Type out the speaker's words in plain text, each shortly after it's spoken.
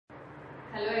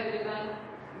Hello everyone,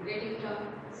 greeting from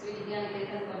Sri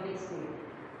Vidyaniketan Public School.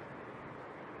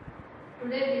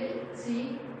 Today we will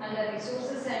see under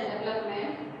resources and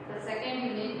development the second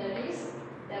unit, that is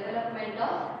development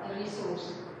of a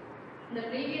resource. In the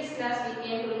previous class we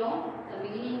came to know the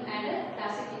meaning and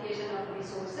classification of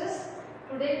resources.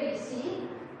 Today we see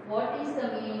what is the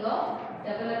meaning of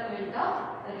development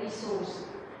of a resource.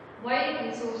 Why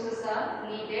resources are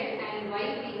needed and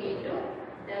why we need to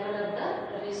develop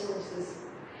the resources.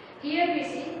 Here we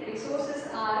see resources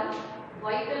are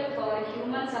vital for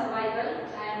human survival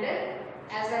and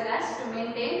as well as to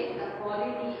maintain the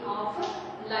quality of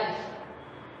life.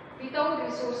 Without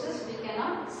resources we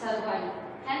cannot survive.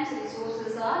 Hence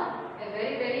resources are a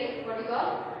very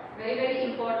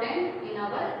important in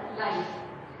our life.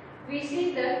 We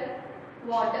see that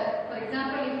water. For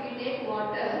example, if we take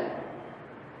water,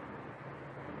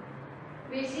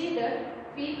 we see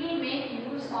that people make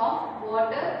use of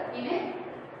water in a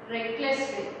reckless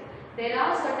way. There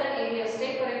are certain areas,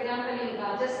 take for example in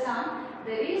Rajasthan,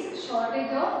 there is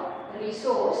shortage of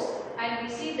resource and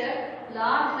we see that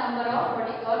large number of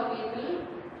people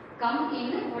come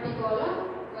in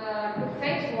to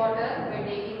fetch water by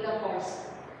taking the pots.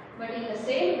 But in the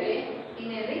same way,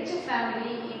 in a rich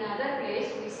family in other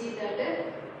place, we see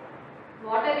that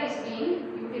water is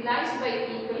being utilized by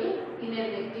people in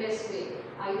a reckless way,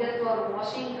 either for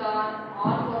washing car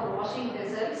or for washing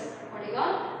vessels.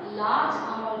 Large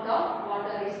amount of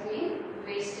water is being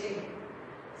wasted.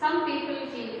 Some people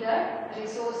feel that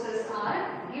resources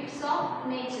are gifts of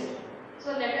nature.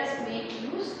 So let us make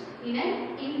use in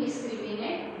an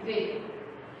indiscriminate way.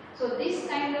 So this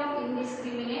kind of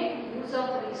indiscriminate use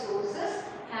of resources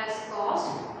has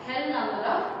caused hell number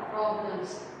of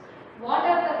problems. What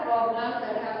are the problems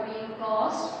that have been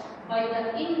caused by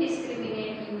the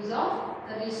indiscriminate use of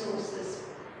resources?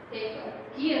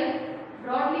 Here,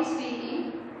 broadly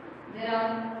speaking, there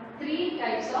are three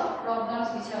types of problems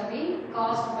which have been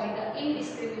caused by the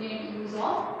indiscriminate use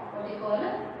of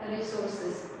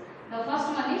resources. The first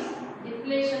one is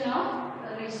depletion of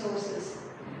resources.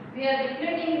 We are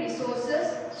depleting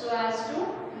resources so as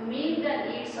to meet the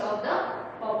needs of the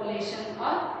population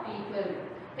or people.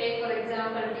 Take for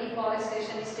example,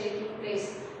 deforestation is taking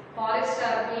place. Forests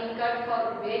are being cut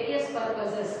for various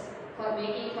purposes, for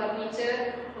making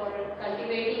furniture, for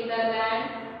cultivating the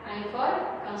land and for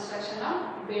construction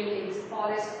of buildings.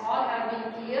 Forests all have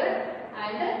been cleared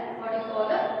and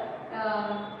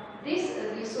this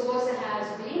resource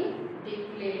has been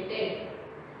depleted.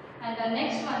 And the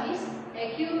next one is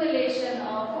accumulation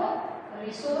of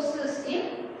resources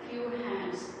in few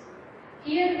hands.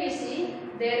 Here we see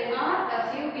there are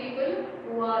a few people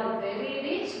who are very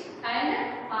rich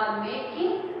and are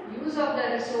making use of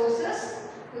the resources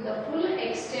to the full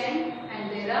extent, and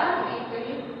there are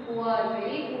people who are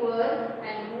very poor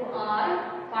and who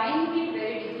are finding it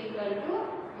very difficult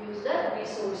to use the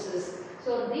resources.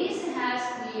 So this has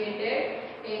created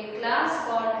a class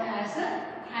called as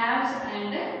haves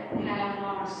and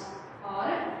have-nots,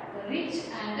 or rich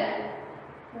and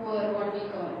poor, what we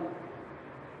call.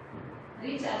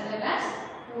 Rich as well as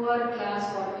poor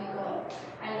class, what we call.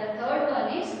 And the third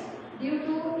one is due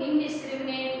to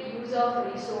indiscriminate use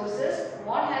of resources,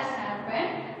 what has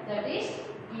happened, that is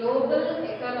global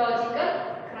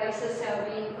ecological crisis have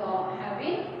been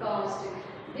caused.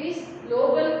 These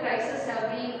global crises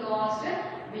have been caused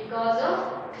because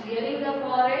of clearing the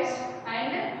forest,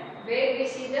 and where we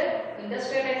see that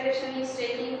industrialization is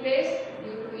taking place.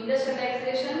 Due to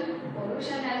industrialization,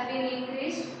 pollution has been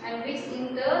increased, and which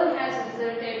in turn has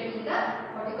resulted in the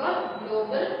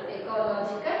global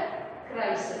ecological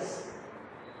crisis.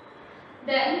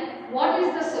 Then what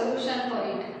is the solution for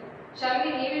it? Shall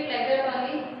we leave it like that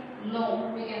only?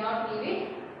 No, we cannot leave it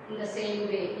in the same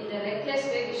way. In a reckless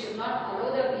way, we should not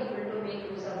allow the people to make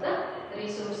use of the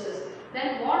resources.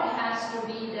 Then what has to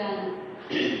be done?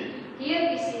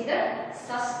 Here we see the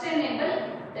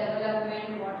sustainable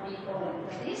development, what we call.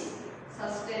 That is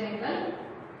sustainable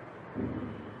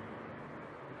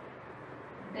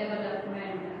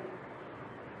development.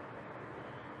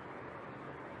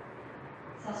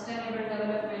 Sustainable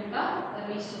development of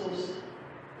the resource.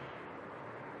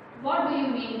 What do you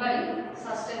mean by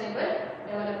sustainable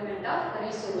development of the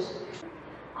resource?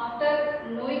 After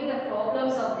knowing the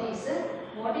problems of this,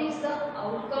 what is the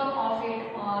outcome of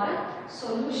it or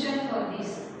solution for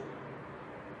this?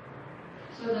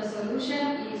 So the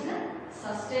solution is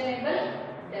sustainable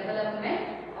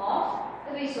development of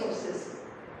resources.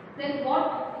 Then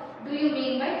what do you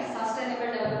mean by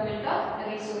sustainable development of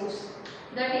resource?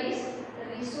 That is,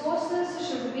 resources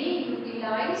should be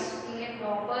utilized in a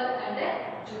proper and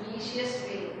a judicious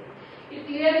way. It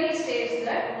clearly states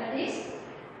that is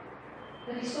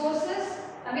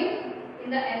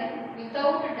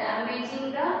without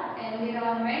damaging the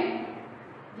environment,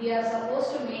 we are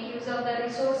supposed to make use of the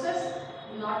resources.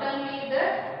 Not only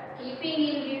that, keeping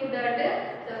in view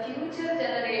that the future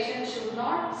generation should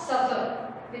not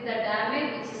suffer with the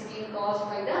damage which is being caused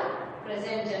by the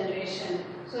present generation.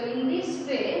 So in this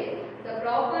way, the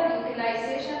proper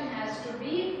utilization has to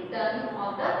be done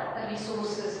of the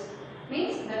resources.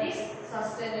 Means that is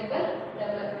sustainable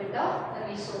development of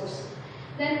the resource.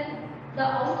 Then the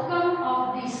outcome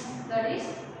of this, that is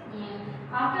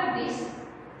after this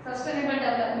sustainable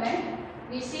development,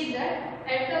 we see that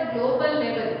at the global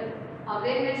level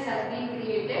awareness has been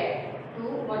created to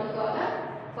what you call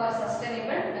for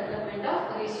sustainable development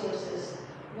of resources.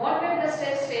 What were the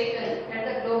steps taken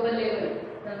at the global level?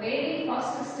 The very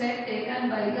first step taken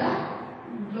by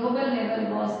the global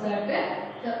level was that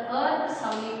the Earth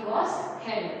Summit was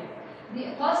held.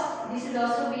 This is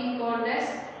also being called as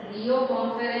Rio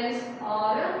Conference,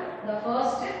 or the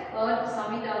first Earth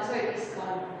Summit also it is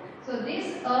called. So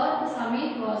this Earth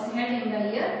Summit was held in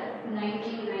the year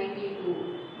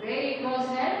 1992. Where it was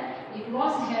held? It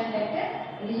was held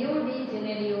at Rio de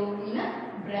Janeiro in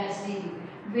Brazil,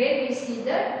 where we see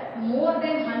that more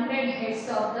than 100 heads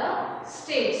of the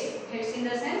states, heads in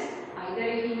the sense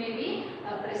either he may be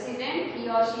a president, he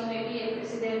or she may be a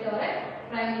president or a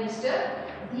prime minister.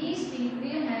 These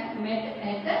people have met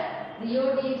at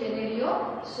Rio de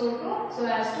Janeiro so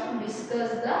as to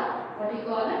discuss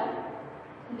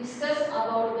discuss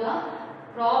about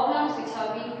the problems which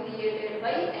have been created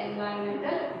by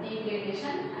environmental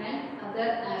degradation and other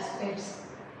aspects.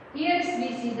 Here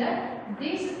we see that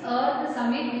this Earth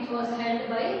Summit, which was held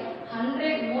by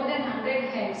more than 100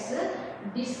 heads,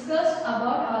 discussed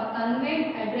about or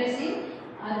conveyed addressing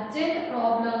urgent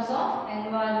problems of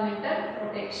environmental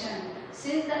protection.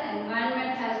 Since the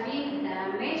environment has been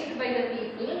damaged by the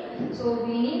people, so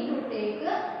we need to take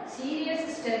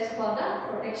serious steps for the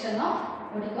protection of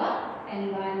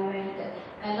environment.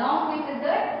 Along with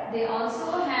that, they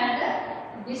also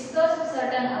had discussed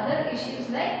certain other issues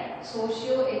like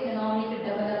socio-economic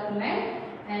development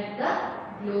at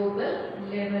the global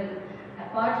level.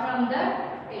 Apart from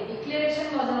that, a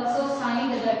declaration was also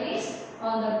signed, that is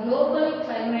on the global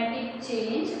climatic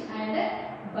change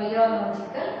and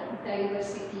biological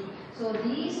diversity. So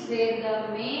these were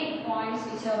the main points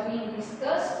which have been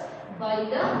discussed by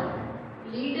the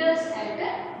leaders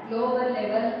at global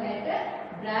level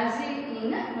at Brazil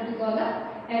in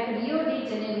at Rio de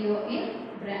Janeiro in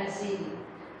Brazil.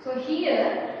 So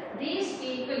here these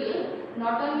people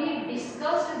not only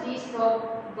discussed these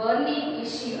burning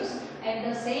issues, at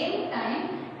the same time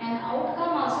an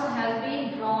outcome also has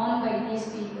been drawn by these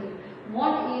people.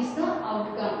 What is the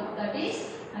outcome? That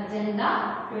is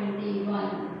Agenda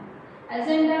 21.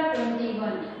 Agenda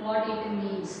 21, what it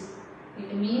means?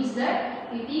 It means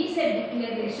that it is a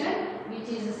declaration which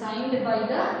is signed by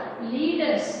the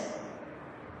leaders.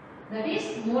 That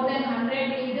is more than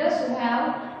 100 leaders who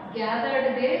have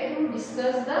gathered there to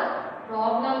discuss the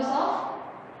problems of,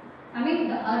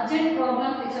 the urgent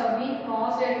problems which have been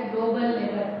caused at global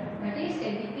level. That is,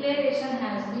 a declaration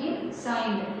has been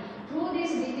signed. Through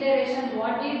this declaration,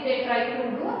 what did they try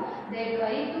to do? They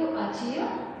try to achieve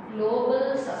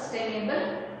global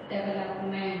sustainable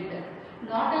development.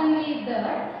 Not only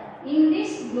that, in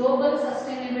this global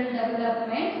sustainable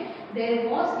development,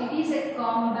 it is a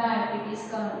combat,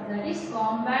 that is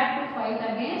combat to fight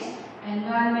against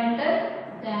environmental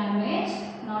damage.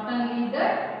 Not only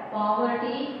that,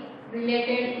 poverty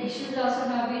related issues also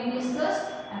have been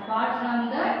discussed. Apart from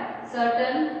that,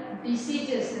 certain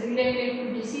diseases, related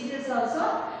to diseases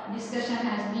also discussion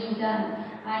has been done.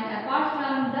 And apart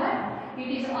from that, it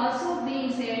is also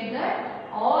being said that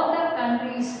all the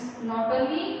countries not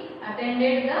only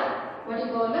attended the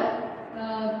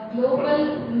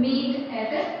global meet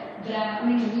at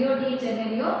Rio de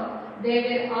Janeiro,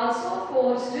 they were also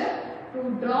forced to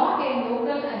draw a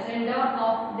local agenda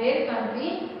of their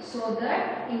country, so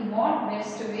that in what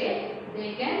best way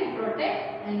they can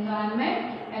protect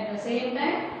environment, at the same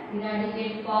time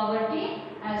eradicate poverty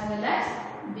as well as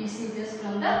diseases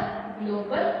from the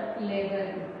global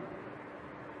level.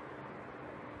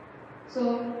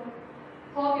 So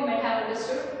hope you might have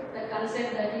understood the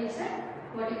concept, that is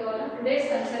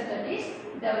today's concept, that is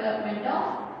development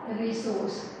of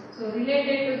resource. So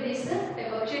related to this, a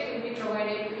worksheet will be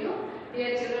provided to you.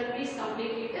 Dear children, please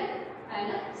complete it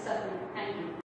and submit. Thank you.